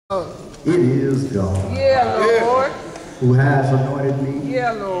It is God. Yeah, Lord. Who has anointed me.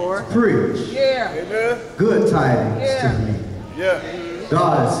 Yeah, Lord. To preach. Yeah. Good tidings yeah. to me. Yeah.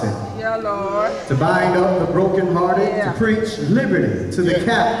 God has sent me. Yeah, Lord. To bind up the brokenhearted. Yeah. To preach liberty to the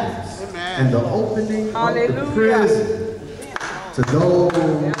captives. Amen. And the opening Hallelujah. of the prison to those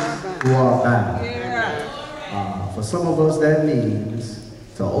who are bound. Yeah. For some of us that means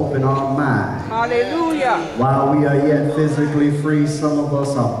to open our mind. Hallelujah. While we are yet physically free, some of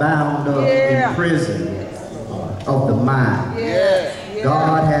us are bound up in prison of the mind. Yeah.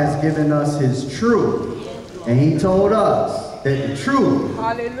 God has given us his truth, and he told us that the truth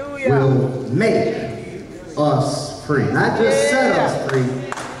will make us free. Not just set us free,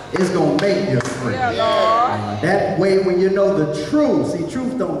 it's going to make you free. That way when you know the truth, see,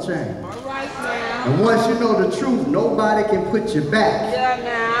 truth don't change. And once you know the truth, nobody can put you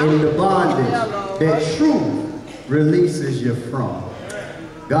back in the bondage that truth releases you from.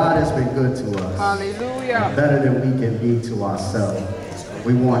 God has been good to us. Hallelujah. Better than we can be to ourselves.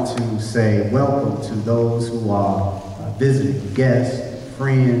 We want to say welcome to those who are visiting guests,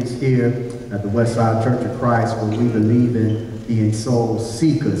 friends here at the Westside Church of Christ, where we believe in being soul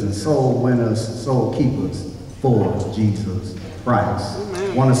seekers and soul winners, soul keepers for Jesus Christ.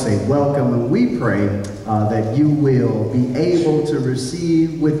 I want to say welcome, and we pray that you will be able to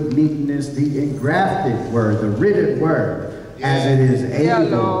receive with meekness the engrafted word, the written word, as it is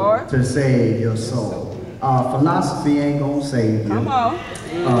able to save your soul. Philosophy ain't gonna save you. Come on.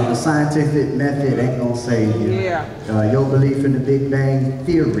 The scientific method ain't gonna save you. Your belief in the Big Bang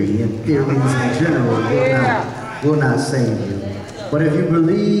Theory and theories in general will not save you. But if you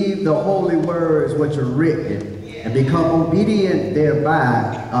believe the holy words which are written and become obedient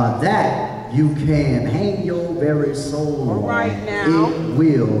thereby, that you can hang your very soul on. Right now. It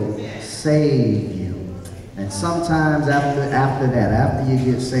will save you. And sometimes after that, after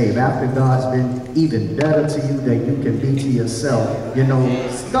you get saved, after God's been even better to you than you can be to yourself, you know,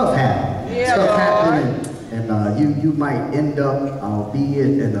 stuff happens. Stuff happens, and you might end up, be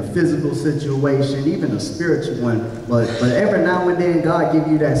it in a physical situation, even a spiritual one, but every now and then God give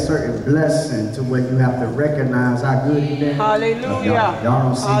you that certain blessing to where you have to recognize how good he's been. Hallelujah.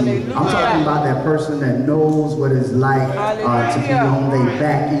 Y'all don't see me. I'm talking about that person that knows what it's like to be on their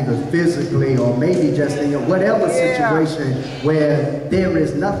back, either physically or maybe just in your whatever situation where there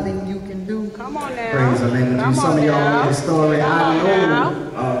is nothing you can do. Come on now. Praise the name of Jesus. Some of y'all know the story. I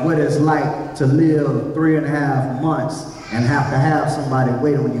know what it's like to live 3.5 months and have to have somebody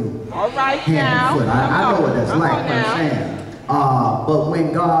wait on you. All right hand now. and foot. I know what that's like firsthand. But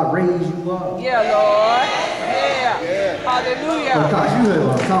when God raised you up. Lord. Hallelujah. Because you heard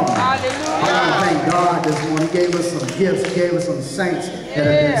what I'm talking about. Hallelujah. I want to thank God this morning. He gave us some gifts. He gave us some saints that have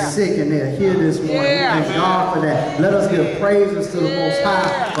been sick and they're here this morning. We thank God for that. Let us give praises to the Most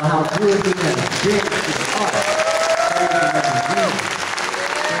High for how good he has been to us.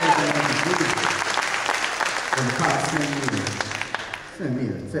 Send me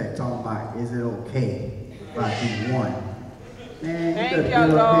a text talking about, is it okay if I do one? Man, you better get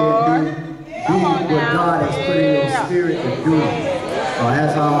up here and do what God has put in your spirit to do.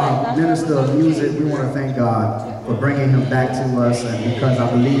 As our minister of music, we want to thank God for bringing him back to us, and because I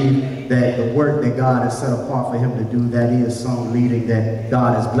believe that the work that God has set apart for him to do, that is song leading, that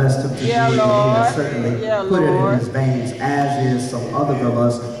God has blessed him to do, and he has certainly put it in his veins, as is some other of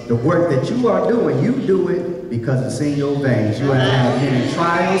us. The work that you are doing, you do it because it's in your veins. You have had many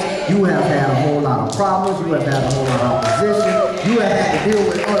trials, you have had a whole lot of problems, you have had a whole lot of opposition, you have had to deal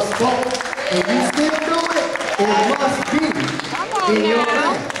with us folks, and you still do it. It must be in your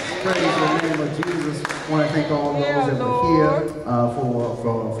veins. Praise the name of Jesus. I want to thank all those that were here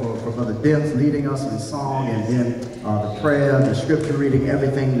for Brother Dibs leading us in song, and then the prayer, the scripture reading,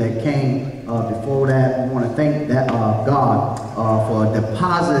 everything that came before that. We want to thank that God for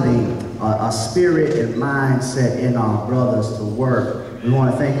depositing a spirit and mindset in our brothers to work. We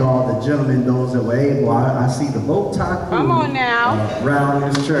want to thank all the gentlemen, those that were able. I see the bow tie crew around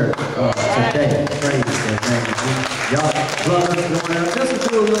this church today. Praise the name. Y'all brothers going out just to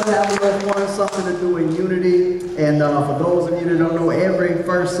do a little, have a little fun, something to do in unity. And for those of you that don't know, every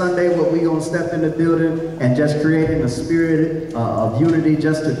first Sunday, what we gonna step in the building and just creating a spirit of unity,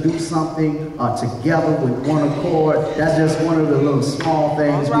 just to do something together with one accord. That's just one of the little small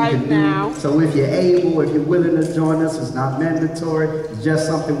things we can do. So if you're able, if you're willing to join us, it's not mandatory. It's just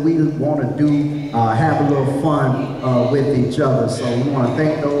something we want to do, have a little fun with each other. So we want to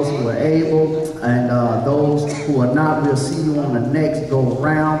thank those who are able, and those who are not, we'll see you on the next go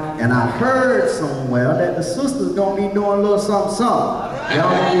round. And I heard somewhere that the sister's gonna be doing a little something. Y'all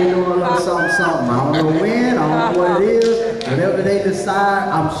gonna be doing a little something, something. I don't know when, I don't know what it is. Whatever they decide,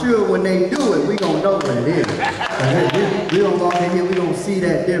 I'm sure when they do it, we gonna know what it is. We don't walk in here, we don't see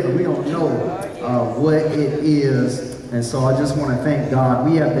that different. We don't know what it is. And so I just want to thank God.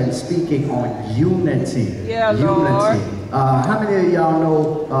 We have been speaking on unity. Yeah, unity. Lord. How many of y'all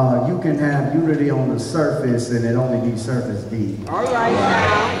know you can have unity on the surface and it only be surface deep? All right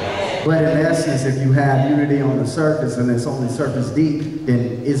now. But in essence, if you have unity on the surface and it's only surface deep,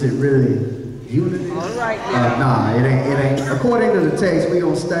 then is it really unity? All right now. Nah, it ain't. According to the text, we're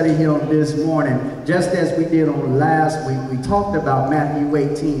going to study him this morning, just as we did on last week. We talked about Matthew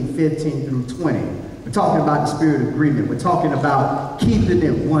 18, 15 through 20. We're talking about the spirit of agreement. We're talking about keeping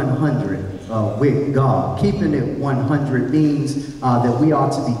it 100 with God. Keeping it 100 means that we are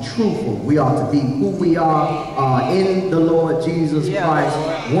to be truthful. We are to be who we are in the Lord Jesus Christ.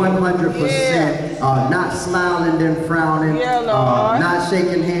 100%. Not smiling then frowning. Not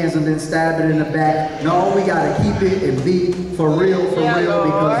shaking hands and then stabbing in the back. No, we got to keep it and be for real,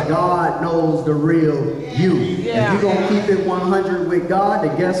 because God knows the real you. If you're going to keep it 100 with God,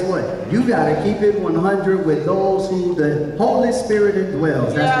 then guess what? You got to keep it 100 with those who the Holy Spirit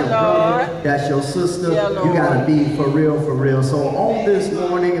indwells. That's your brother, that's your sister. You got to be for real, So on this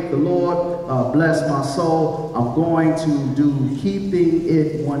morning, if the Lord bless my soul, I'm going to do Keeping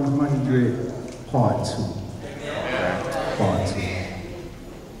It 100 Part 2. Part 2.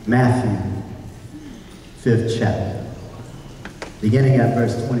 Matthew, 5th chapter. Beginning at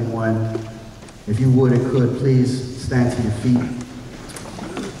verse 21. If you would and could, please stand to your feet.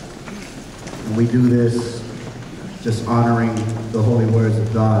 And we do this just honoring the holy words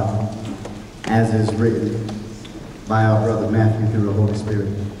of God as is written by our brother Matthew through the Holy Spirit.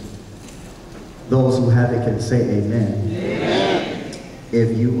 Those who have it can say amen. Amen.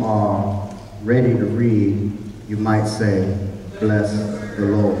 If you are ready to read, you might say, bless the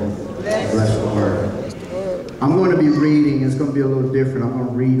Lord. Bless the word. I'm going to be reading, it's going to be a little different. I'm going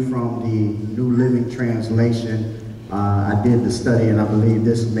to read from the New Living Translation. I did the study and I believe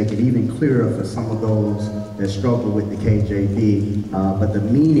this will make it even clearer for some of those that struggle with the KJV, but the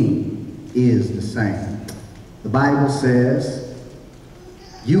meaning is the same. The Bible says,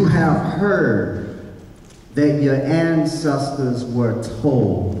 you have heard that your ancestors were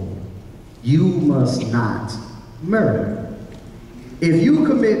told, you must not murder. If you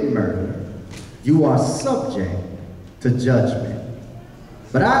commit murder, you are subject to judgment.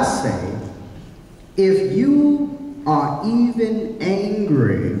 But I say, if you are even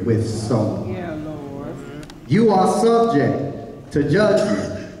angry with someone, you are subject to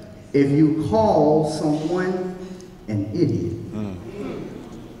judgment if you call someone an idiot.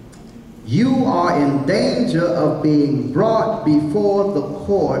 You are in danger of being brought before the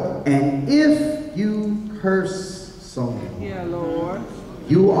court, and if you curse someone,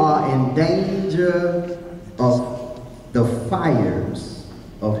 you are in danger of the fires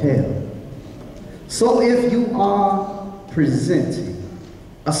of hell. So if you are presenting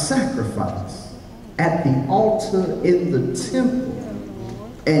a sacrifice at the altar in the temple,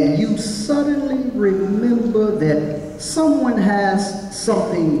 and you suddenly remember that someone has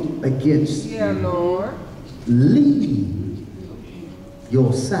something against you, leave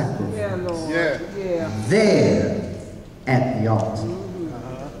your sacrifice there at the altar.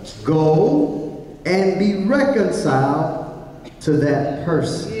 Go and be reconciled to that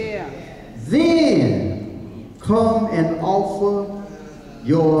person. Then come and offer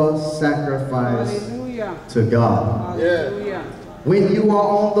your sacrifice to God. When you are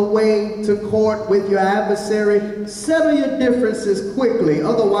on the way to court with your adversary, settle your differences quickly.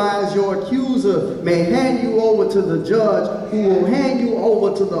 Otherwise, your accuser may hand you over to the judge, who will hand you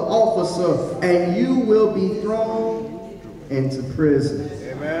over to the officer, and you will be thrown into prison.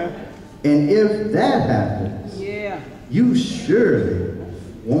 Amen. And if that happens, you surely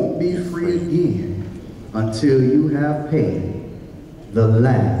won't be free again until you have paid the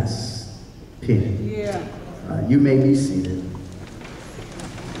last penny. You may be seated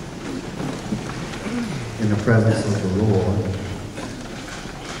in the presence of the Lord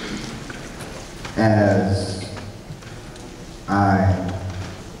as I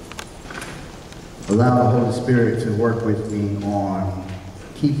allow the Holy Spirit to work with me on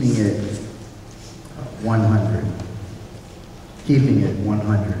keeping it 100. Keeping it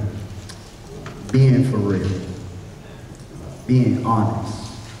 100. Being for real. Being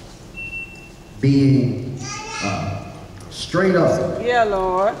honest. Being straight up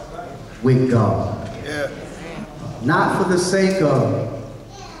with God. Not for the sake of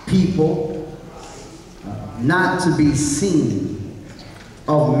people, not to be seen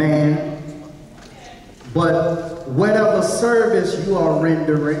of man, but whatever service you are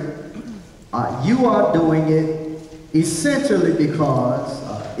rendering, you are doing it essentially because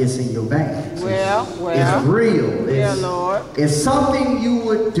it's in your veins. It's real. It's something you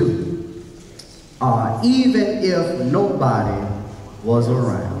would do even if nobody was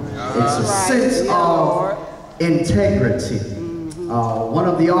around. It's a sense of integrity. One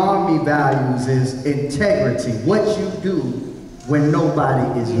of the Army values is integrity. What you do when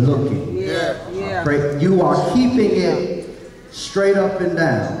nobody is looking. You are keeping it straight up and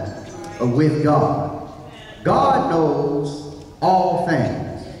down with God. God knows all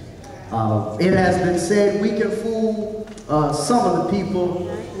things. It has been said we can fool some of the people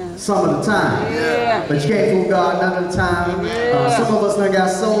some of the time, but you can't fool God none of the time. Some of us done got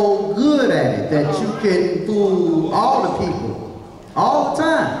so good at it that you can fool all the people all the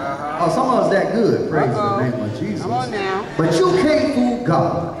time. Some of us that good, praise the name of Jesus. Come on now. But you can't fool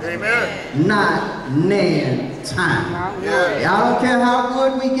God. Amen. Not nan time. I don't care how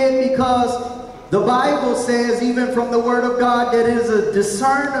good we get, because the Bible says, even from the Word of God, that it is a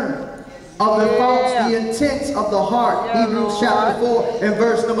discerner of the thoughts, the intents of the heart. Hebrews chapter 4 and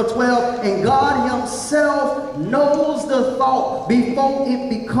verse number 12. And God himself knows the thought before it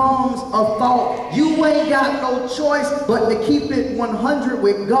becomes a thought. You ain't got no choice but to keep it 100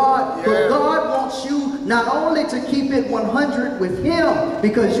 with God. But God wants you not only to keep it 100 with him,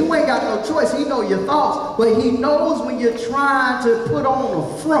 because you ain't got no choice. He knows your thoughts, but he knows when you're trying to put on a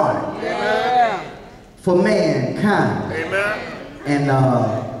front for mankind. And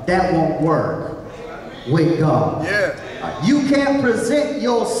that won't work with God. You can't present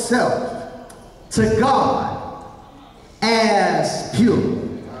yourself to God as pure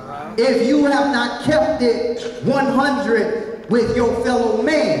if you have not kept it 100 with your fellow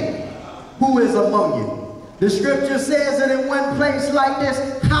man who is among you. The scripture says that in one place like this,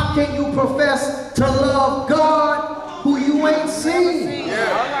 how can you profess to love God who you ain't seen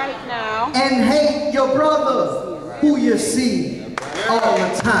and hate your brother who you see all the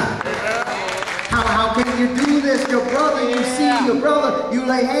time? How can you do this? Your brother, you see your brother, you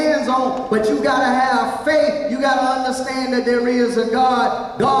lay hands on, but you got to have faith. You got to understand that there is a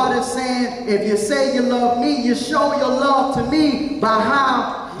God. God is saying, if you say you love me, you show your love to me by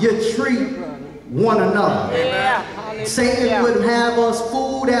how you treat one another. Satan would have us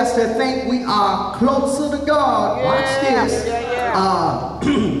fooled as to think we are closer to God. Watch this.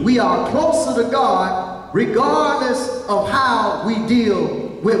 We are closer to God regardless of how we deal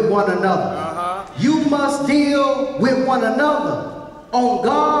with one another. You must deal with one another on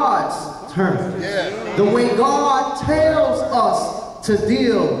God's terms. The way God tells us to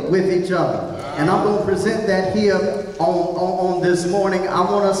deal with each other. And I'm going to present that here on this morning. I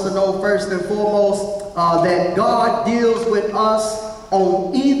want us to know first and foremost that God deals with us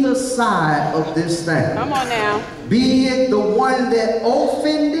on either side of this thing. Come on now. Be it the one that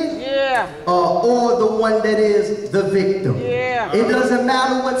offended or the one that is the victim. It doesn't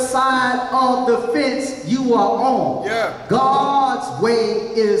matter what side of the fence you are on. God's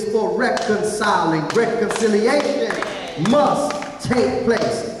way is for reconciling. Reconciliation must take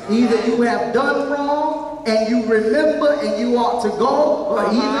place. Either you have done wrong and you remember and you ought to go, or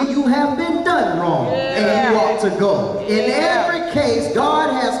either you have been done wrong and you ought to go. In every case,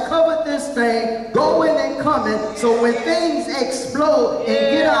 God has covered this thing, going and coming, so when things explode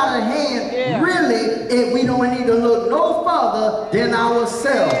and get out of hand, really, we don't need to look no further than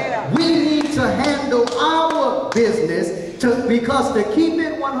ourselves. We need to handle our business, because to keep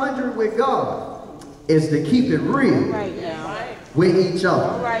it 100 with God is to keep it real with each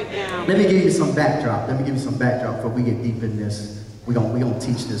other. Let me give you some backdrop. Before we get deep in this. We're gonna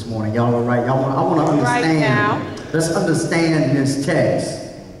teach this morning. Y'all all right? I want to understand. Let's understand this text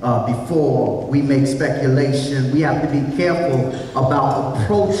before we make speculation. We have to be careful about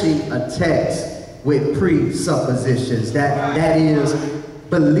approaching a text with presuppositions. That is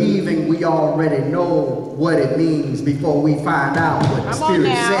believing we already know what it means before we find out what the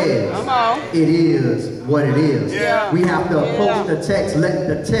Spirit says. It is what it is. We have to approach the text, let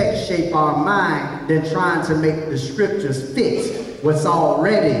the text shape our mind, than trying to make the scriptures fit what's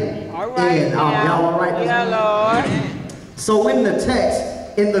already in. Y'all all right? Lord. So in the text,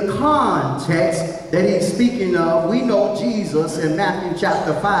 in the context that he's speaking of, we know Jesus in Matthew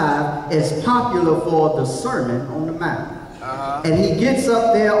chapter 5 is popular for the Sermon on the Mount. And he gets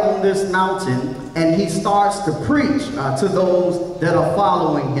up there on this mountain and he starts to preach to those that are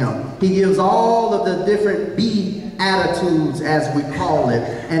following him. He gives all of the different beatitudes, as we call it.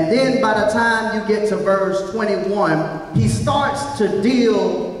 And then by the time you get to verse 21, he starts to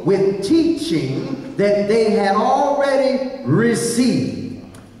deal with teaching that they had already received.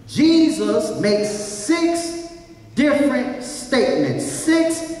 Jesus makes 6 different statements.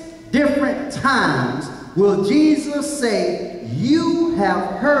 6 different times will Jesus say, you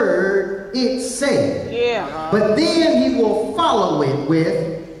have heard it said. Yeah. But then he will follow it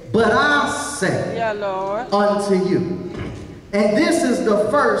with, but I say unto you. And this is the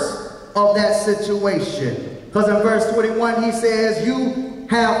first of that situation. Because in verse 21 he says, you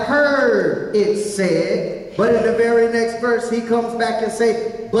have heard it said. But in the very next verse he comes back and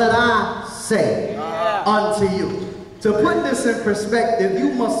say, but I say unto you. To put this in perspective,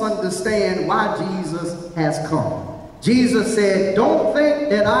 you must understand why Jesus has come. Jesus said, don't think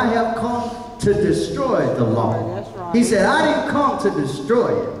that I have come to destroy the law. That's right. He said, I didn't come to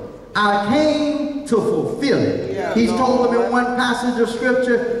destroy it. I came to fulfill it. Yeah, He's told them in one passage of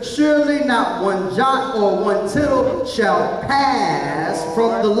scripture, surely not one jot or one tittle shall pass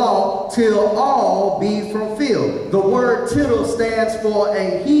from the law till all be fulfilled. The word tittle stands for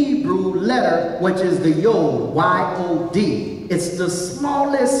a Hebrew letter, which is the Yod, Y-O-D. It's the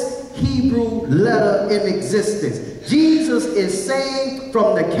smallest Hebrew letter in existence. Jesus is saying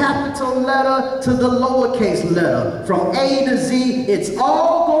from the capital letter to the lowercase letter, from A to Z, it's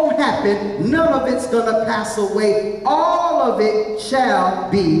all going to happen. None of it's going to pass away. All of it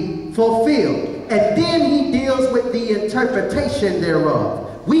shall be fulfilled. And then he deals with the interpretation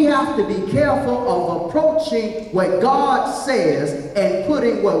thereof. We have to be careful of approaching what God says and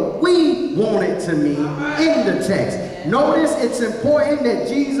putting what we want it to mean in the text. Notice it's important that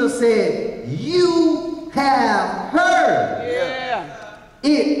Jesus said, you have heard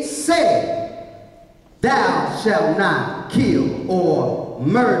it said, thou shalt not kill or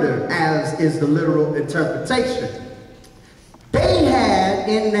murder, as is the literal interpretation. They had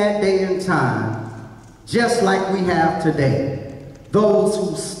in that day and time, just like we have today, those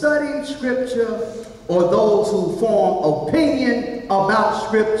who studied scripture or those who form opinion about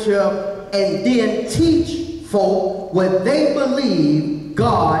scripture and then teach folk what they believe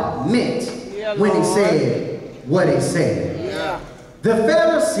God meant when he said what he said. The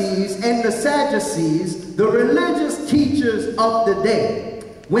Pharisees and the Sadducees, the religious teachers of the day,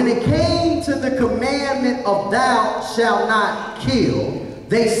 when it came to the commandment of thou shalt not kill,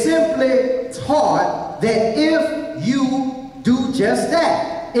 they simply taught that if you do just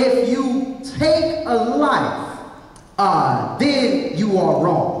that, if you take a life, then you are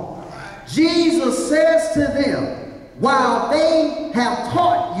wrong. Jesus says to them, while they have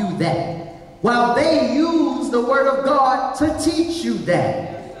taught you that, while they use the word of God to teach you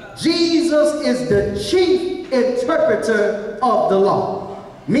that, Jesus is the chief interpreter of the law.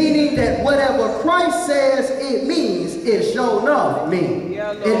 Meaning that whatever Christ says it means, it sure enough means.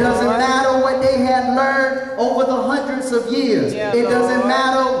 It doesn't matter what they had learned over the hundreds of years. It doesn't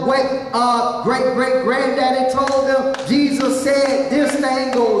matter what great-great-granddaddy told them. Jesus said this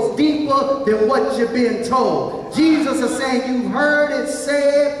thing goes deeper than what you've been told. Jesus is saying, you've heard it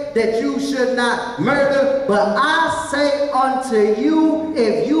said that you should not murder, but I say unto you,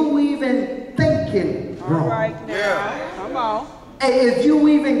 if you even thinking wrong. All right now. Come on. If you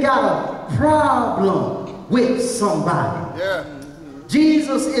even got a problem with somebody.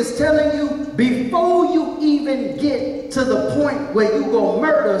 Jesus is telling you, before you even get to the point where you go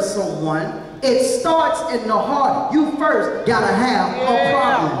murder someone, it starts in the heart. You first got to have a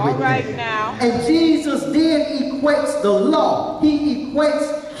problem with it. Now. And Jesus then equates the law. He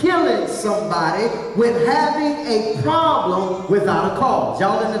equates killing somebody with having a problem without a cause.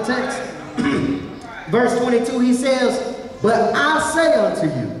 Y'all in the text? Verse 22, he says, but I say unto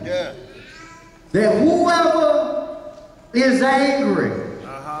you that whoever is angry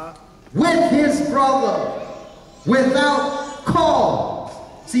with his brother without cause.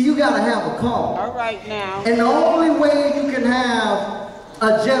 See, you got to have a cause. All right now. And the only way you can have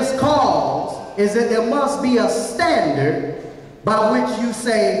a just cause is that there must be a standard by which you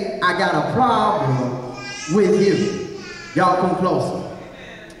say, I got a problem with you. Y'all come closer.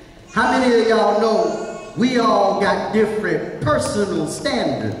 How many of y'all know we all got different personal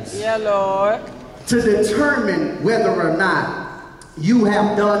standards to determine whether or not you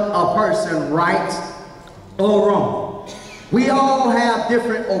have done a person right or wrong? We all have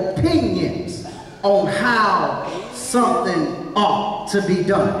different opinions on how something ought to be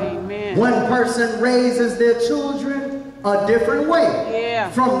done. Amen. One person raises their children a different way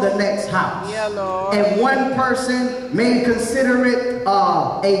from the next house. And one person may consider it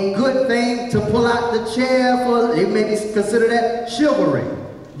a good thing to pull out the chair for, they may consider that chivalry.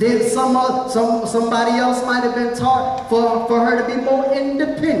 Then somebody else might have been taught for her to be more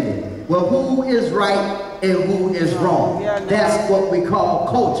independent. Well, who is right and who is wrong? That's what we call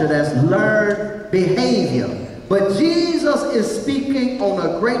culture. That's learned behavior. But Jesus is speaking on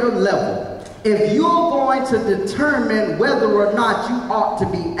a greater level. If you're going to determine whether or not you ought to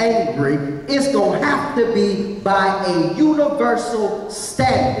be angry, it's going to have to be by a universal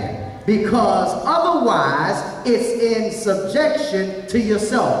standard. Because otherwise, it's in subjection to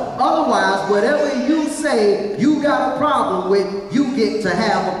yourself. Otherwise, whatever you say you got a problem with, you get to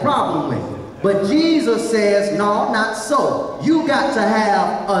have a problem with. But Jesus says, no, not so. You got to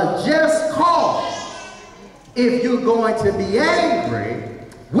have a just cause if you're going to be angry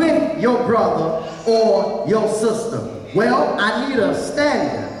with your brother or your sister. Well, I need a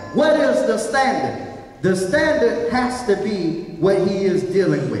standard. What is the standard? The standard has to be what he is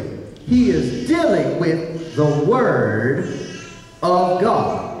dealing with. He is dealing with the Word of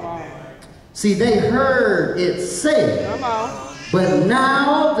God. See, they heard it said, but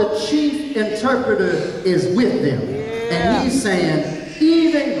now the chief interpreter is with them. And he's saying,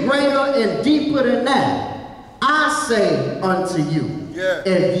 even greater and deeper than that, I say unto you,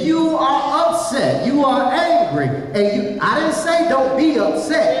 if you are upset, you are angry, and I didn't say don't be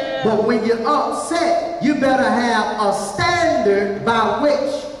upset, but when you're upset, you better have a standard by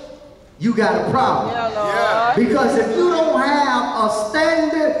which you got a problem. Because if you don't have a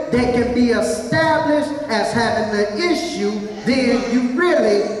standard that can be established as having the issue, then you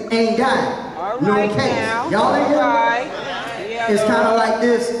really ain't got no case. Y'all ain't here? It's kind of like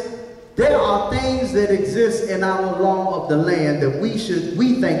this. There are things that exist in our law of the land that we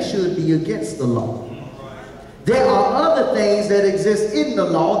think should be against the law. There are other things that exist in the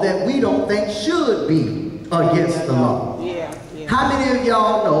law that we don't think should be against the law. How many of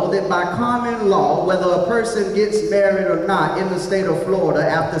y'all know that by common law, whether a person gets married or not in the state of Florida,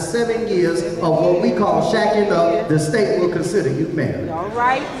 after 7 years of what we call shacking up, the state will consider you married? All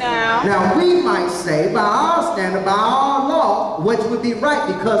right now. Now we might say, by our standard, by our law, which would be right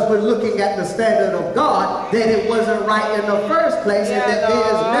because we're looking at the standard of God, that it wasn't right in the first place and that there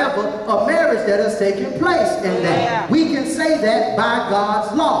is never a marriage that has taken place in that. We can say that by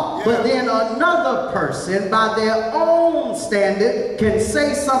God's law. But then another person, by their own standard, can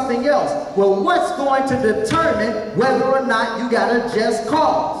say something else. Well, what's going to determine whether or not you got a just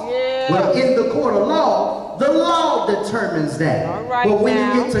cause? Well, in the court of law, the law determines that. But when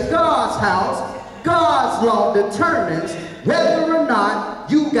you get to God's house, God's law determines whether or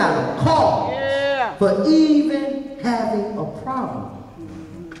not you got a cause for even having a problem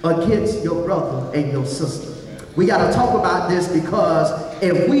against your brother and your sister. We got to talk about this because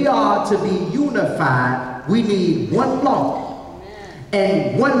if we are to be unified, we need one law.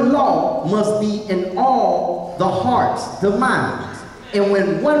 And one law must be in all the hearts, the minds. And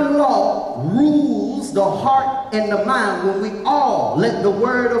when one law rules the heart and the mind, when we all let the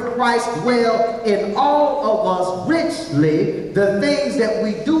word of Christ dwell in all of us richly, the things that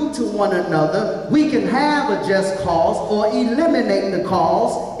we do to one another, we can have a just cause or eliminate the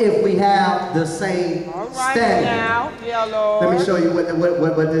cause if we have the same standard. Let me show you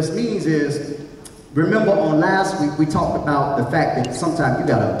what this means is, remember on last week we talked about the fact that sometimes you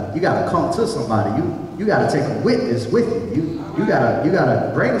gotta come to somebody. You gotta take a witness with you. You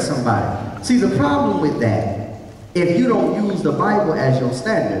gotta bring somebody. See, the problem with that, if you don't use the Bible as your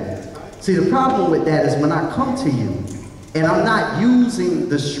standard, see, the problem with that is when I come to you and I'm not using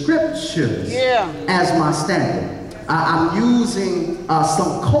the scriptures as my standard. I'm using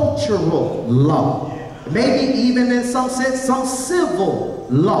some cultural law, maybe even in some sense some civil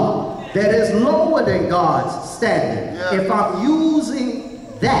law that is lower than God's standard. If I'm using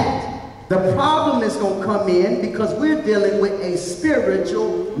that, the problem is going to come in because we're dealing with a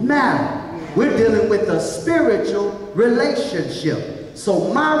spiritual matter. We're dealing with a spiritual relationship.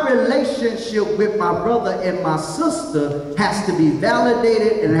 So my relationship with my brother and my sister has to be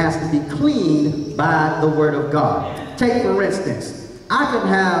validated and has to be cleaned by the Word of God. Take for instance, I can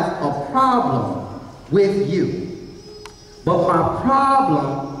have a problem with you, but my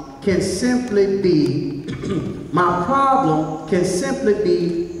problem can simply be my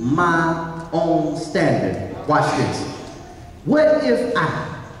own standard. Watch this. What if I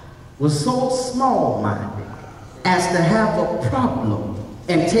was so small-minded as to have a problem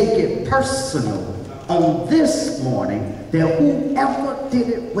and take it personal on this morning that whoever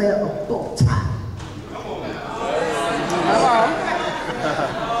didn't wear a bow tie?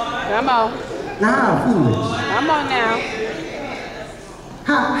 Come on. Now I'm foolish. Come on now.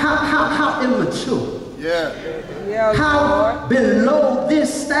 How immature. How below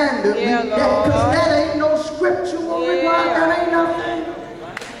this standard. Because that ain't no scriptural requirement. That ain't nothing.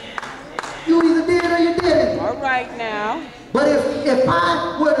 You either did or you didn't. All right now. But if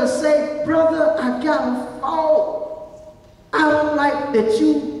I were to say, brother, I got a fault. I don't like that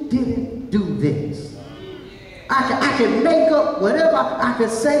you didn't do this. I can make up whatever I can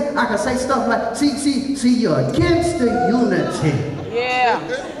say. I can say stuff like, see, you're against the unity. Yeah.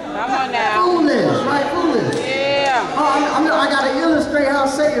 Come on now. Foolish, right? Foolish. Yeah. Oh, I got to illustrate how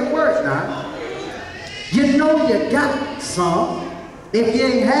Satan works now. You know you got some. If you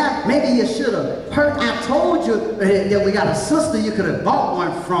ain't have, maybe you should have heard. I told you that we got a sister you could have bought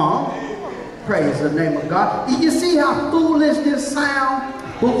one from. Praise the name of God. You see how foolish this sound?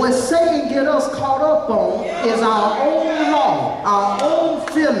 But what Satan get us caught up on is our own law, our own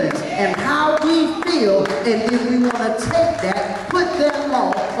feelings, and how we feel. And then we want to take that, put that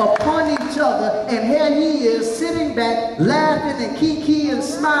law upon each other, and here he is sitting back, laughing and kiki and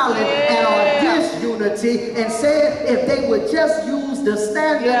smiling at our disunity, and saying if they would just use the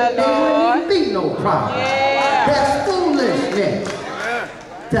standard, there wouldn't be no problem. That's foolishness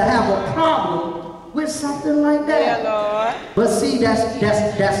to have a problem with something like that. Lord. But see, that's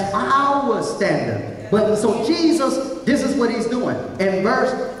our standard. But so Jesus, this is what he's doing. In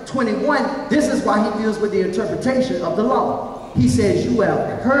verse 21, this is why he deals with the interpretation of the law. He says, you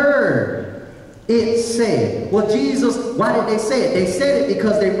have heard it said. Well, Jesus, why did they say it? They said it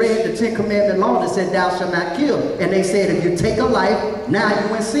because they read the 10 Commandment law that said, thou shalt not kill. And they said, if you take a life, now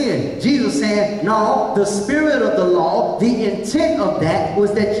you in sin. Jesus saying, no, the spirit of the law, the intent of that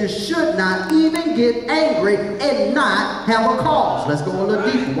was that you should not even get angry and not have a cause. Let's go a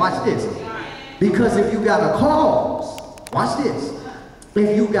little deeper. Watch this. Because if you got a cause, watch this.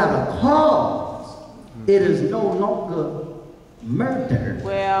 If you got a cause, it is no longer murder.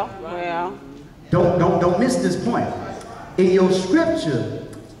 Well. Don't miss this point. In your scripture,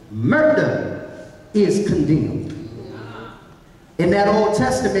 murder is condemned. In that Old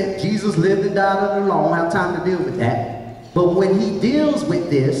Testament, Jesus lived and died under the law. I don't have time to deal with that. But when he deals with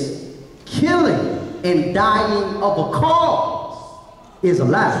this, killing and dying of a cause is a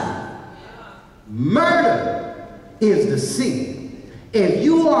lie. Murder is the sin. If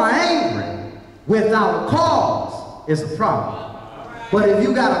you are angry without a cause, it's a problem. But if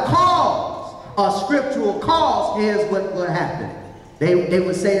you got a cause, a scriptural cause, here's what will happen. They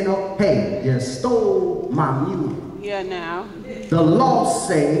would say, no, hey, you stole my mule. Yeah, now. The law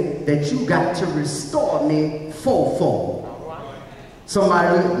say that you got to restore me fourfold.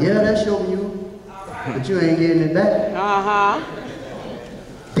 Somebody, yeah, that's your mule, but you ain't getting it back.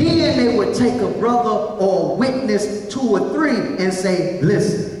 Then they would take a brother or a witness, 2 or 3, and say,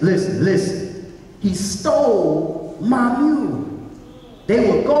 listen. He stole my mule. They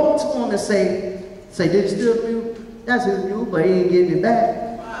would go to him and say, did you steal the mule? That's his mule, but he ain't getting it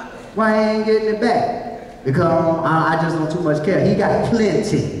back. Why he ain't getting it back? Because I just don't too much care. He got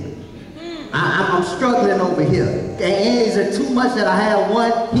plenty. I'm struggling over here. And is it too much that I have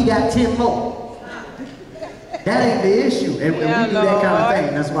one? He got 10 more. That ain't the issue. And we do that kind of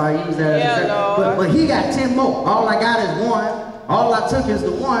thing. That's why I use that as a but he got 10 more. All I got is one. All I took is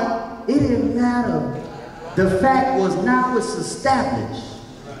the one. It didn't matter. The fact was now it's established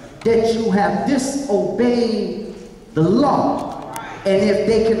that you have disobeyed the law. And if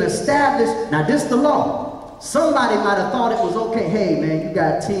they can establish, now this is the law. Somebody might have thought it was okay. Hey man, you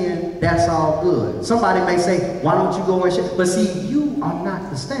got 10, that's all good. Somebody may say, why don't you go and share? But see, you are not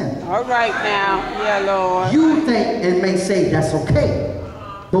the standard. All right now. Yeah, Lord. You think and may say that's okay.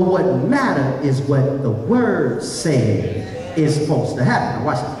 But what matters is what the word said is supposed to happen. Now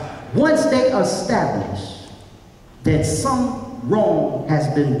watch this. Once they establish that some wrong has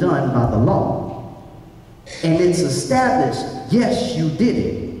been done by the law, and it's established, yes, you did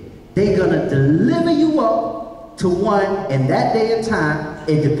it, they're going to deliver you up to one in that day and time,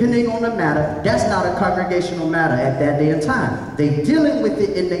 and depending on the matter, that's not a congregational matter at that day and time. They're dealing with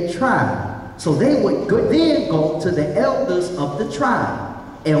it in their tribe. So they would then go to the elders of the tribe.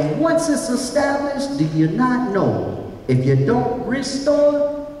 And once it's established, do you not know, if you don't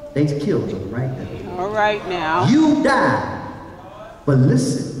restore, they killed them right there. All right now. You die. But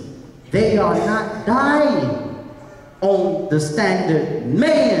listen, they are not dying on the standard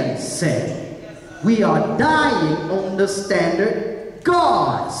man said. We are dying on the standard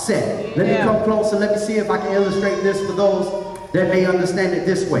God said. Let me come closer. Let me see if I can illustrate this for those that may understand it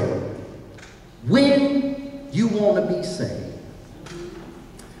this way. When you want to be saved,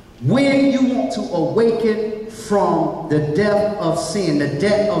 when you want to awaken from the death of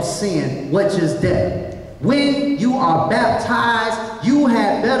sin, which is death. When you are baptized, you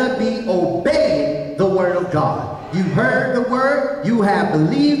had better be obeying the word of God. You heard the word, you have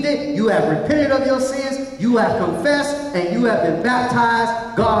believed it, you have repented of your sins, you have confessed, and you have been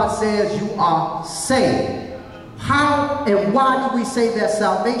baptized. God says you are saved. How and why do we say that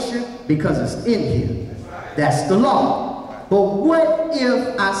salvation? Because it's in here. That's the law. But what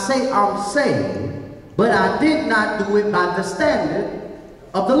if I say I'm saved, but I did not do it by the standard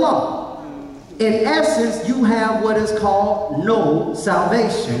of the law. In essence, you have what is called no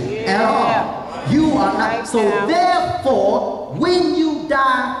salvation at all. You are not. So therefore, when you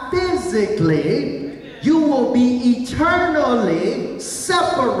die physically, you will be eternally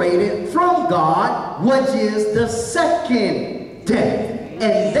separated from God, which is the second death.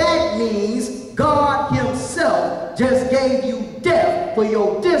 And that means God himself just gave you death for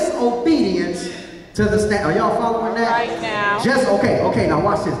your disobedience to the stand. Are y'all following that? Right now. Just, okay, now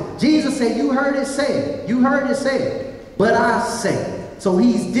watch this. Jesus said, you heard it said. You heard it said. But I say. So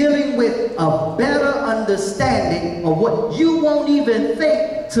he's dealing with a better understanding of what you won't even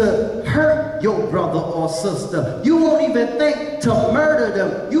think to hurt your brother or sister. You won't even think to murder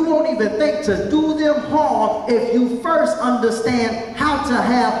them. You won't even think to do them harm if you first understand how to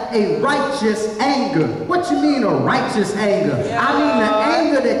have a righteous anger. What you mean a righteous anger? I mean the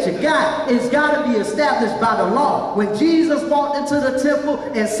anger that you got is got to be established by the law. When Jesus walked into the temple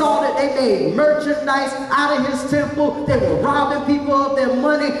and saw that they made merchandise out of his temple, they were robbing people of their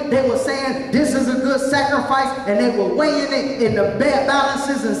money. They were saying this is a good sacrifice, and they were weighing it in the bad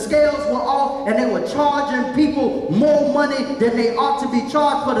balances and scales were off, and they were charging people more money than they ought to be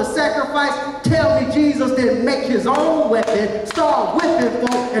charged for the sacrifice. Tell me Jesus didn't make his own weapon, start whipping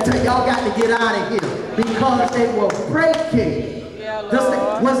folk until y'all got to get out of here because they were breaking.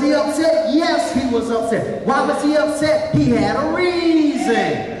 Was he upset? Yes, he was upset. Why was he upset? He had a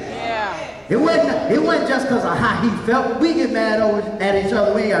reason. It wasn't just because of how he felt. We get mad at each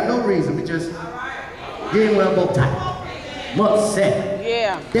other. We ain't got no reason. We just get well both tight. Upset.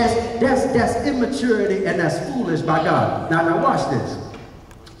 Yeah. That's immaturity, and that's foolish by God. Now watch this.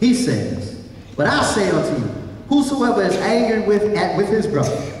 He says, but I say unto you, whosoever is angry with his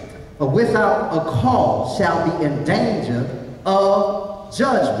brother, or without a cause, shall be in danger of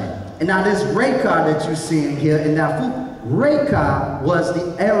judgment. And now this rekah that you see in here in that food, rekah was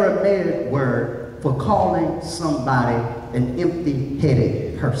the Aramaic word for calling somebody an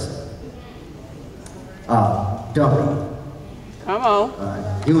empty-headed person. Dummy. Come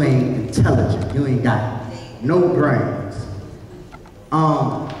on. You ain't intelligent. You ain't got no brains.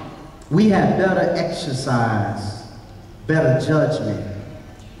 We have better exercise, better judgment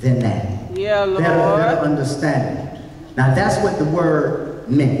than that. Yeah, Lord. Better understanding. Now that's what the word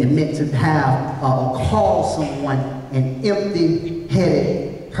meant. It meant to have or call someone an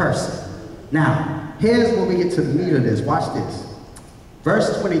empty-headed person. Now, here's where we get to the meat of this. Watch this.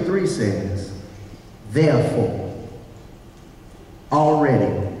 Verse 23 says, therefore,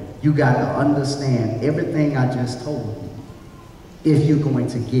 already you got to understand everything I just told you if you're going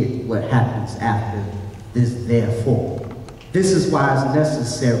to get what happens after this therefore. This is why it's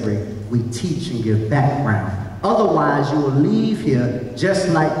necessary we teach and give background. Otherwise, you will leave here just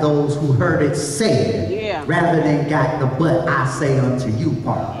like those who heard it said, rather than got the but I say unto you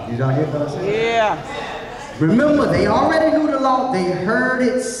part. Did y'all hear what I said? Yeah. Remember, they already knew the law. They heard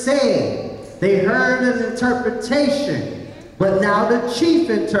it said. They heard an interpretation. But now the chief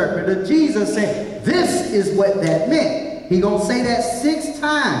interpreter, Jesus, said, this is what that meant. He gonna say that 6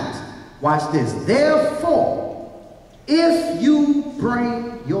 times. Watch this. Therefore, if you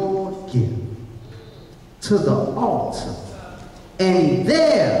bring your gift to the altar, and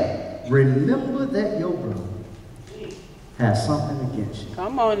there remember that your brother has something against you.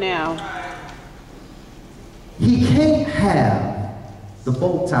 Come on now. He can't have the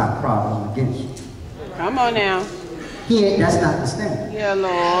bow tie problem against you. Come on now. That's not the standard. Yeah,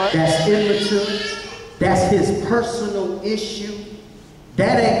 Lord. That's immature. That's his personal issue.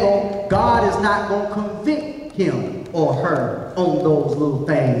 That ain't going, God is not going to convict him or her on those little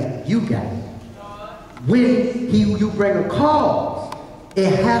things you got. When you bring a cause,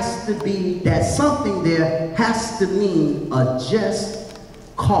 it has to be that something there has to mean a just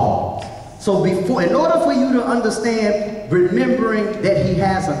cause. So in order for you to understand, remembering that he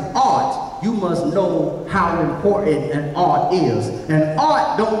has an art, you must know how important an art is. An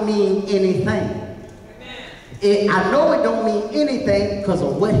art don't mean anything. I know it don't mean anything because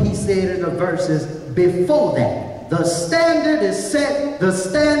of what he said in the verses before that. The standard is set. The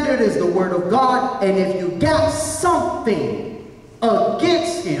standard is the word of God. And if you got something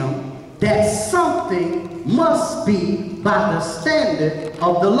against him, that something must be by the standard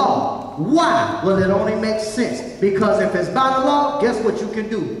of the law. Why? Well, it only makes sense. Because if it's by the law, guess what you can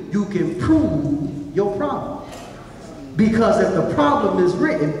do? You can prove your problem. Because if the problem is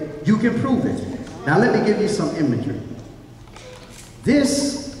written, you can prove it. Now let me give you some imagery.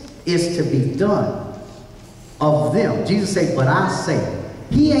 This is to be done of them. Jesus said, but I say.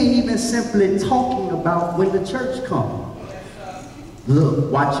 He ain't even simply talking about when the church comes.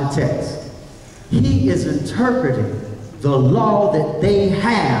 Look, watch your text. he is interpreting the law that they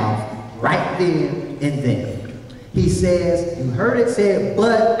have right then and there. He says, you heard it said,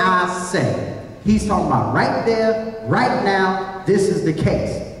 but I say. He's talking about right there, right now, this is the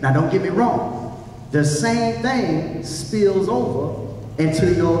case. Now don't get me wrong. The same thing spills over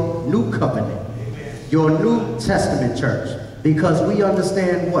into your new covenant, your New Testament church. Because we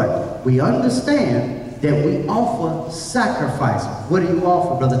understand what? We understand that we offer sacrifice. What do you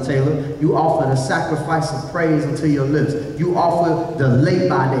offer, Brother Taylor? You offer the sacrifice of praise unto your lips. You offer the labor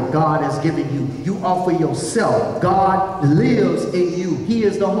that God has given you. You offer yourself. God lives in you. He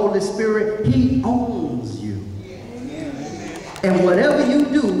is the Holy Spirit. He owns you. And whatever you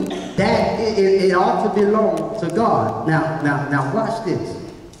do, that it ought to belong to God. Now watch this.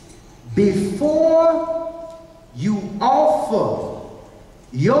 Before you offer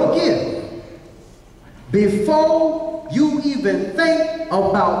your gift, before you even think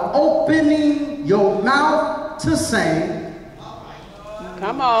about opening your mouth to sing,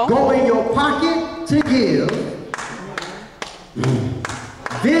 come on, go in your pocket to give,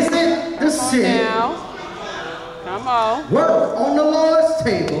 visit the sick, come on, work on the Lord's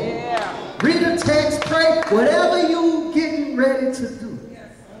table, read a text, pray, whatever you getting ready to do.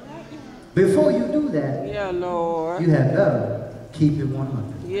 Before you do that, Lord, you had better keep it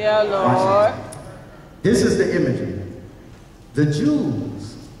 100. Yeah, Lord. This is the imagery. The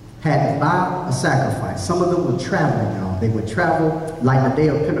Jews had to buy a sacrifice. Some of them were traveling, y'all. They would travel like the day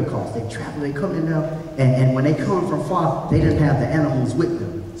of Pentecost. They travel, they come in there, and when they come from far, they didn't have the animals with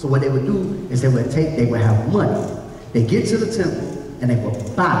them. So what they would do is they would have money. They get to the temple, and they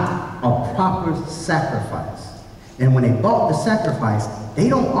would buy a proper sacrifice. And when they bought the sacrifice, they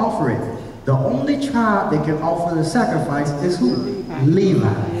don't offer it. The only tribe that can offer the sacrifice is who? Levi.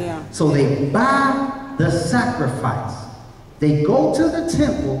 Yeah. So they buy the sacrifice. They go to the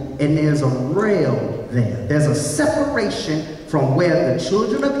temple, and there's a rail there. There's a separation from where the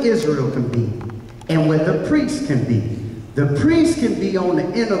children of Israel can be and where the priests can be. The priests can be on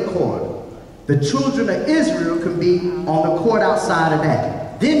the inner court. The children of Israel can be on the court outside of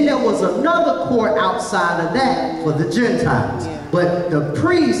that. Then there was another court outside of that for the Gentiles. But the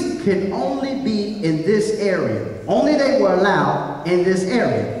priests can only be in this area. Only they were allowed in this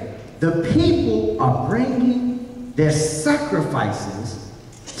area. The people are bringing their sacrifices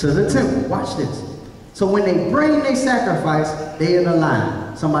to the temple. Watch this. So when they bring their sacrifice, they're in a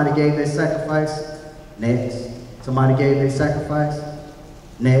line. Somebody gave their sacrifice, next. Somebody gave their sacrifice,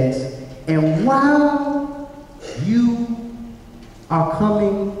 next. And while you are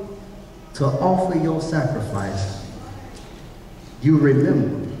coming to offer your sacrifice, you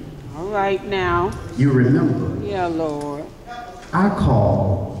remember. All right now. You remember. Yeah, Lord. I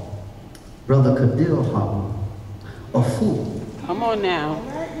call Brother Kadil a fool. Come on now.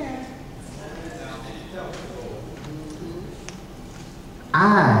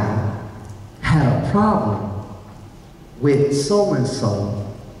 I had a problem with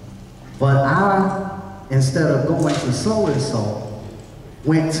so-and-so, but I, instead of going to so-and-so,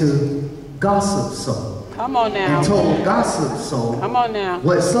 went to gossip-so. Come on now. And told gossip-so. Come on now.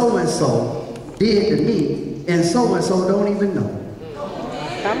 What so-and-so did to me, and so-and-so don't even know.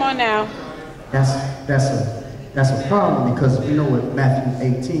 Come on now. That's a problem, because we know what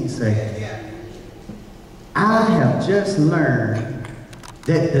Matthew 18 says. I have just learned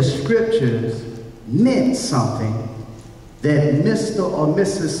that the scriptures meant something that Mr. or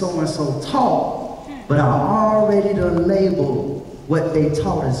Mrs. so-and-so taught, but I already done labeled what they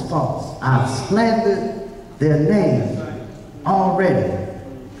taught as false. I've slandered their name already,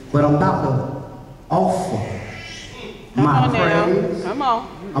 but I'm about to offer my praise. Come on.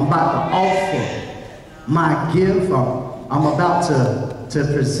 I'm about to offer my gift. I'm about to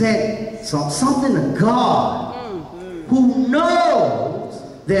present something to God, who knows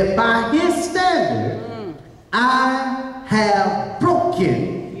that by his standard, I have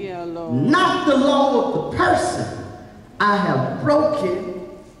broken, not the law of the person, I have broken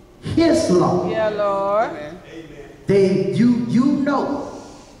his law. Yeah, Lord. You know,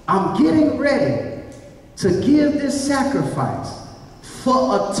 I'm getting ready to give this sacrifice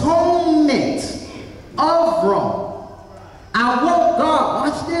for atonement of wrong. I want God,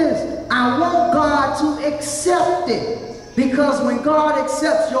 watch this, I want God to accept it. Because when God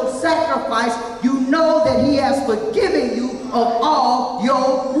accepts your sacrifice, you know that he has forgiven you of all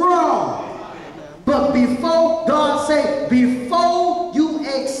your wrong. But before, God say, before you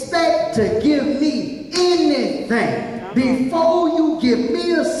expect to give me anything, before you give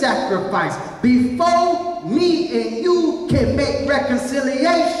me a sacrifice, before me and you can make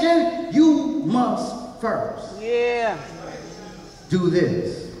reconciliation, you must first do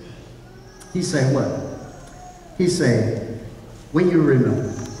this. He said what? He said, when you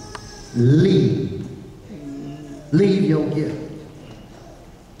remember, leave your gift.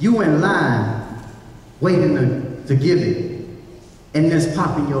 You in line waiting to give it, and this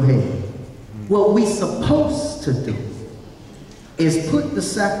pop in your head. What we supposed to do is put the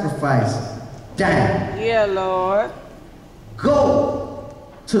sacrifice down. Yeah, Lord. Go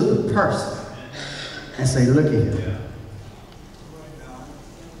to the person and say, look at here.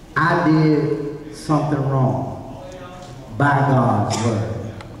 I did something wrong by God's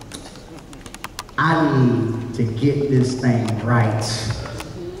word. I need to get this thing right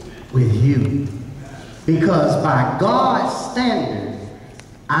with you. Because by God's standard,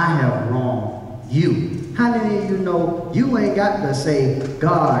 I have wronged you. How many of you know you ain't got to say,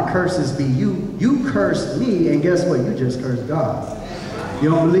 God curses be you. You cursed me, and guess what? You just cursed God. You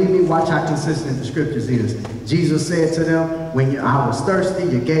don't believe me? Watch how consistent the scriptures is. Jesus said to them, when I was thirsty,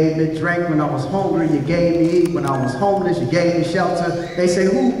 you gave me drink. When I was hungry, you gave me eat. When I was homeless, you gave me shelter. They say,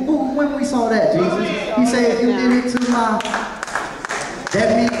 when we saw that, Jesus? He said, if you did it to my...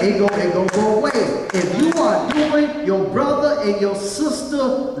 That means it go away. If you are doing your brother and your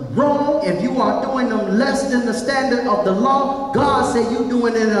sister wrong, if you are doing them less than the standard of the law, God said you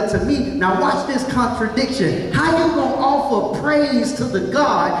doing it unto me. Now watch this contradiction. How you gonna offer praise to the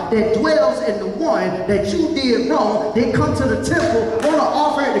God that dwells in the one that you did wrong, then come to the temple, want to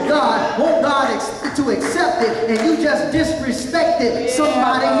offer it to God, want God to accept it, and you just disrespected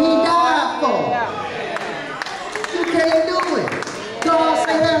somebody he died for? You can't do it. God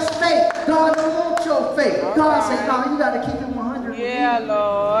say that's fake. God don't want your faith. God say, no, you got to keep it 100. Yeah,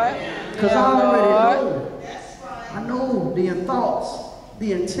 Lord. Because I already know. I know the thoughts,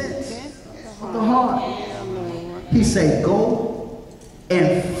 the intents of the heart. He said, go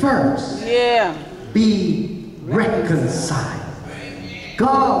and first be reconciled.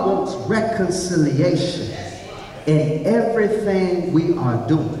 God wants reconciliation in everything we are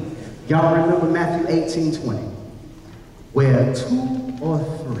doing. Y'all remember Matthew 18:20. Where 2 or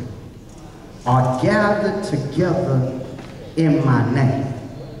 3 are gathered together in my name.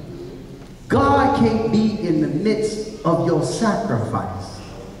 God can't be in the midst of your sacrifice.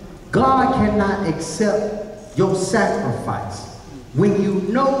 God cannot accept your sacrifice when you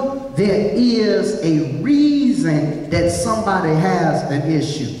know there is a reason that somebody has an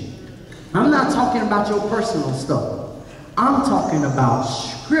issue. I'm not talking about your personal stuff. I'm talking about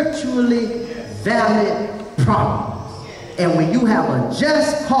scripturally valid problems. And when you have a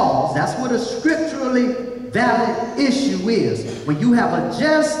just cause, that's what a scripturally valid issue is. When you have a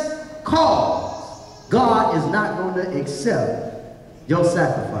just cause, God is not going to accept your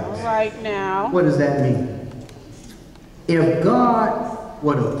sacrifice. All right now. What does that mean? If God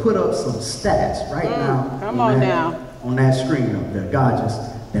were to put up some stats right now, on that screen up there, God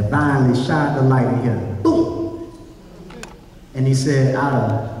just divinely shined the light in here. Boom! And he said, out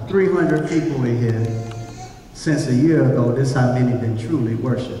of 300 people in here, since a year ago, this is how many been truly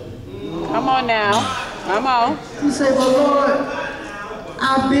worshiped. Come on now. Come on. You say, well, Lord,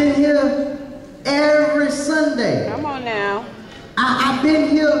 I've been here every Sunday. Come on now. I've been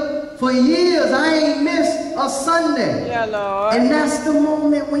here for years. I ain't missed a Sunday. Yeah, Lord. And that's the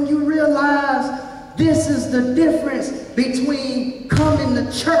moment when you realize this is the difference between coming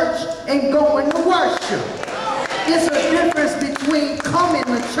to church and going to worship. It's a difference between coming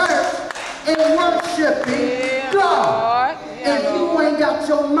to church and worshiping God. If you ain't got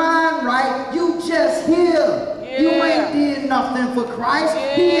your mind right, you just here. You ain't did nothing for Christ.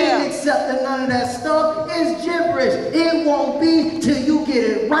 He ain't accepting none of that stuff. It's gibberish. It won't be till you get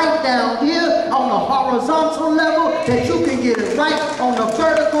it right down here on a horizontal level that you can get it right on the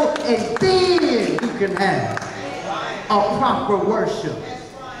vertical, and then you can have a proper worship.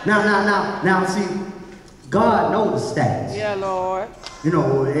 Now, see, God knows the stats. Yeah, Lord. You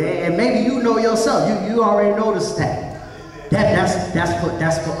know, and maybe you know yourself. You already know the stat.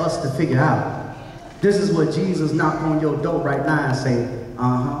 That's for us to figure out. This is what Jesus knock on your door right now and say,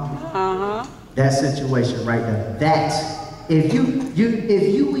 that situation right there. That if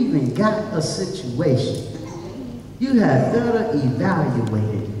you even got a situation, you had better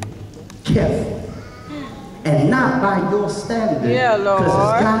evaluate it carefully, and not by your standard. Yeah, Lord.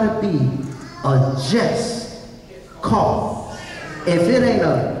 Because it's got to be a just cause. If it ain't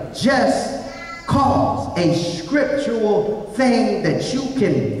a just cause, a scriptural thing that you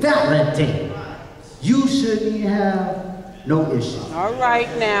can validate, you shouldn't have no issue. All right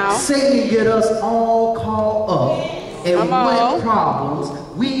now. Satan get us all caught up in what problems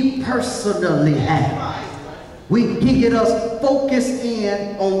we personally have. He get us focused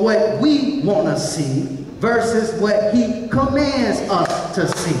in on what we want to see versus what he commands us to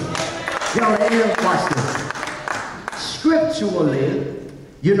see. Y'all, watch this. Scripturally,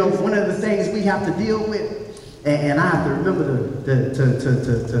 you know, one of the things we have to deal with, and I have to remember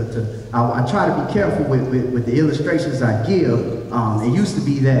I try to be careful with the illustrations I give. It used to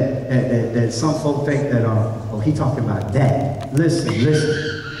be that some folk think that, oh, he talking about that. Listen.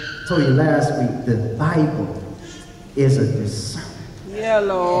 I told you last week, the Bible is a discernment. Yeah,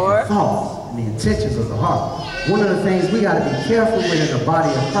 Lord. Thoughts and the intentions of the heart. One of the things we got to be careful with in the body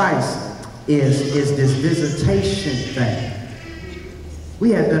of Christ is this visitation thing.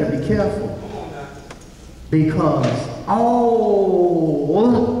 We have got to be careful because all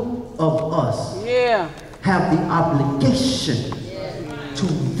of us have the obligation to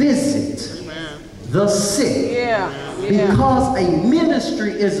visit the sick because a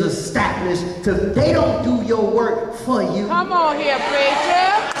ministry is established they don't do your work for you. Come on here,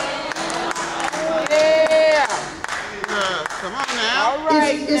 preacher. Yeah. Come on now. All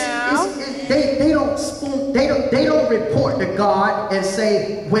right now. They don't report to God and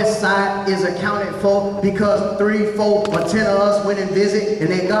say West Side is accounted for because 3, 4, or 10 of us went and visit, and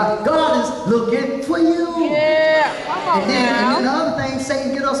then God is looking for you. Yeah. Come on and then the other thing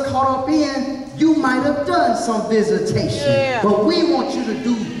Satan get us caught up in, you might have done some visitation, but we want you to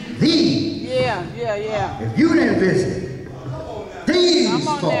do these. Yeah. If you didn't visit these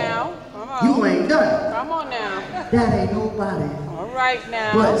folks, you ain't done it. Come on now. That ain't nobody. All right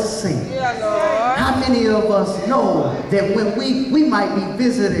now. But Satan. Yeah, Lord. How many of us know that when we might be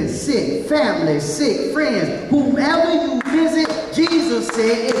visiting sick family, sick friends, whomever you visit, Jesus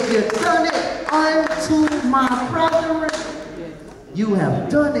said, if you've done it unto my brethren, you have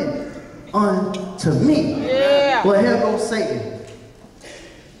done it unto me. Yeah. Well, here goes Satan.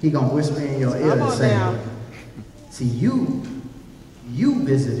 He gonna whisper in your ear and say, see, you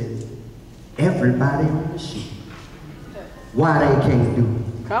visited everybody on the sheet. Why they can't do?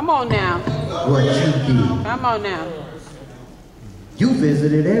 Come on now. What you did. Come on now. You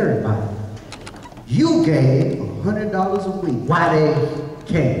visited everybody. You gave $100 a week. Why they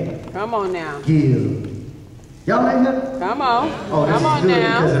can't? Come on now. Give. Y'all ain't here? Come on. Oh, this Come on is good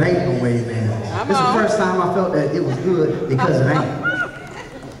now. because it ain't no way, man. This is the first time I felt that it was good because it ain't.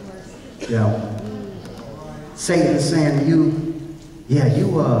 Yeah. Satan is saying to you, yeah,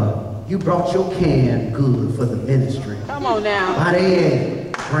 you brought your can good for the ministry. Come on now. Why they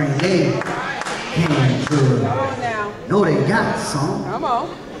ain't bring their can good? Come on now. No, they got some. Come on.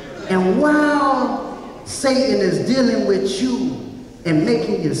 And while Satan is dealing with you and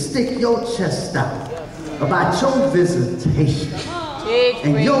making you stick your chest out about your visitation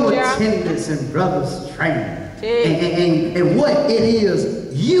and your attendance in brother's training and what it is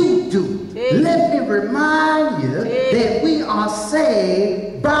you do, let me remind you that we are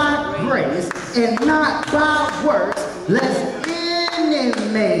saved by grace and not by works, lest any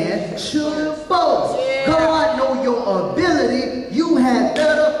man should boast. God know your ability. You had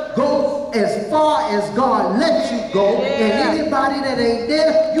better go as far as God lets you go. And anybody that ain't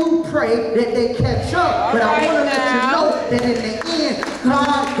there, you pray that they catch up. But I want to let you know that in the end,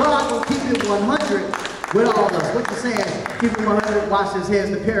 God will keep it 100 with all of us. What you saying? Keep it 100, watch this. Here's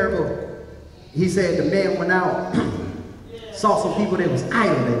the parable. He said the man went out, saw some people that was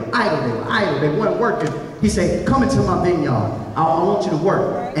idle. They weren't working. He said, come into my vineyard. I want you to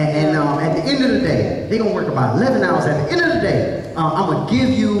work. And at the end of the day, they're going to work about 11 hours. At the end of the day, I'm going to give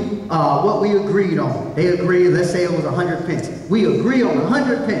you what we agreed on. They agreed, let's say it was 100 pence. We agree on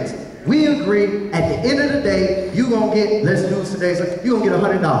 100 pence. We agree at the end of the day, you're going to get, let's do this today, so you're going to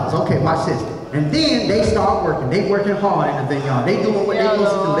get $100. Okay, watch this. And then they start working. They working hard in the vineyard. They doing what they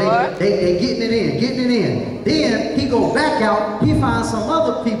supposed to do. They getting it in. Then he goes back out. He finds some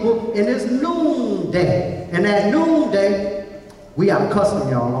other people in this noonday. And that noonday, we have a custom,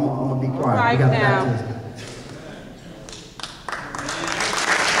 y'all. I'm gonna be quiet. Right we got now. baptism.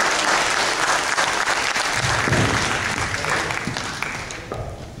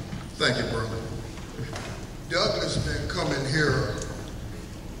 Thank you, brother. Douglas been coming here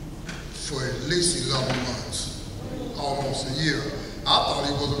for at least 11 months, almost a year. I thought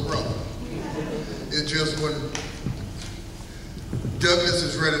he was a brother. It just wasn't. Douglas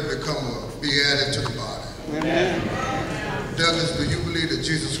is ready to be added to the body. Amen. Douglas, do you believe that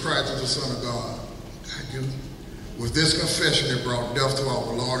Jesus Christ is the Son of God? I do. With this confession, it brought death to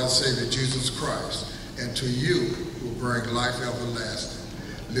our Lord and Savior Jesus Christ, and to you will bring life everlasting.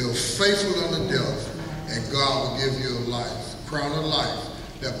 Live faithful unto death, and God will give you a life, crown of life,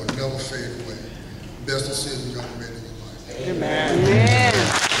 that will never fade away. Best decision you've ever made in your life. Amen. Amen.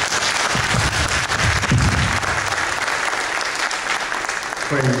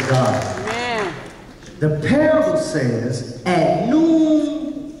 Praise God. Amen. The parable says, at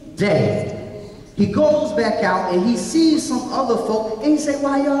noonday, day, he goes back out and he sees some other folk and he say,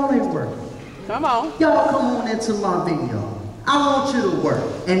 why y'all ain't working? Come on. Y'all come on into my vineyard. I want you to work.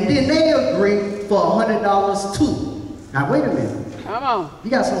 And then they agree for $100 too. Now wait a minute. Come on. You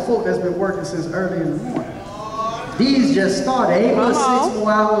got some folk that's been working since early in the morning. These just started. 8 plus 6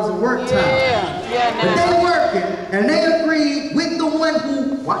 more hours of work time. Yeah, but they working and they agree with the one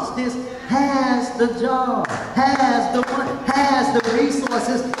who, watch this, has the job, has the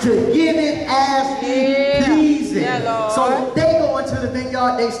resources to give it as he pleases. Yeah, so they go into the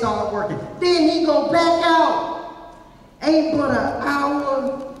vineyard, they start working. Then he go back out. Ain't but an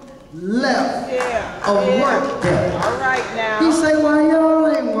hour left of work day. All right now. He say, why y'all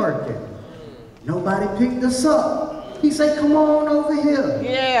ain't working? Nobody picked us up. He say, come on over here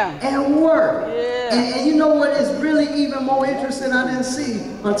and work. And you know what is really even more interesting I didn't see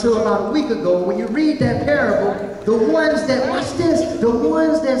until about a week ago. When you read that parable, the ones that, watch this, the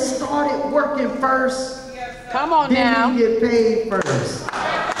ones that started working first, come on now, didn't get paid first.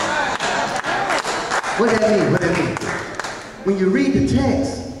 What that mean? What that mean? When you read the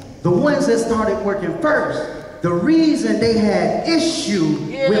text, the ones that started working first, the reason they had issue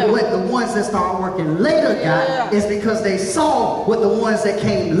with what the ones that started working later got is because they saw what the ones that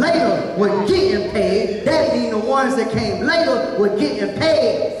came later were getting paid. That means the ones that came later were getting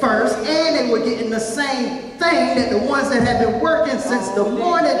paid first, and they were getting the same thing that the ones that had been working since the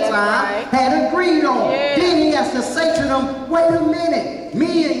morning time had agreed on. Then he has to say to them, wait a minute,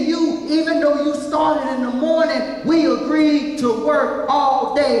 me and you, even though you started in the morning, we agreed to work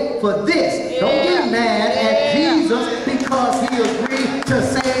all day for this. Don't get mad at Jesus because he agreed to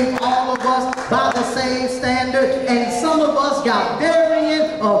save all of us by the same standard, and some of us got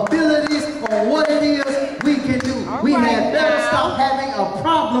varying abilities on what it is we can do. We had better stop having a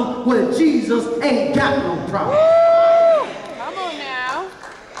problem with Jesus. Ain't got no problem. Come on now.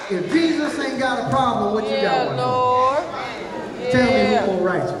 If Jesus ain't got a problem, what you got? Lord. Tell me who's more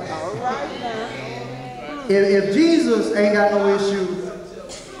righteous. All right now. If Jesus ain't got no issue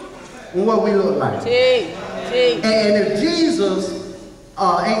with what we look like, and if Jesus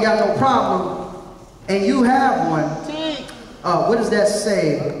ain't got no problem, and you have one, what does that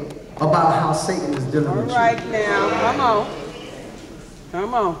say about how Satan is dealing with you? All right now, come on.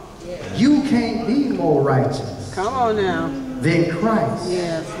 Come on. You can't be more righteous Come on now. than Christ.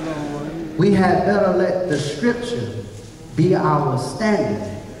 Yes, Lord. We had better let the scripture be our standard.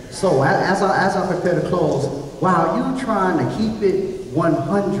 So as I prepare to close, while you trying to keep it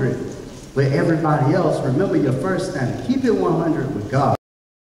 100 with everybody else, remember your first standard. Keep it 100 with God.